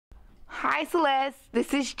Hi Celeste,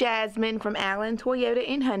 this is Jasmine from Allen Toyota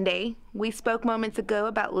in Hyundai. We spoke moments ago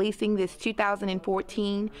about leasing this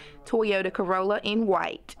 2014 Toyota Corolla in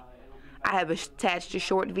white. I have attached a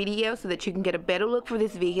short video so that you can get a better look for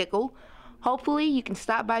this vehicle. Hopefully you can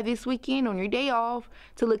stop by this weekend on your day off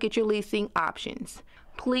to look at your leasing options.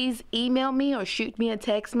 Please email me or shoot me a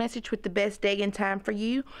text message with the best day and time for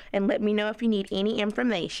you and let me know if you need any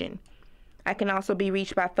information. I can also be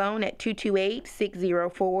reached by phone at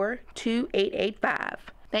 228-604-2885.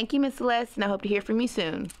 Thank you, Miss Celeste, and I hope to hear from you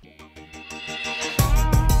soon.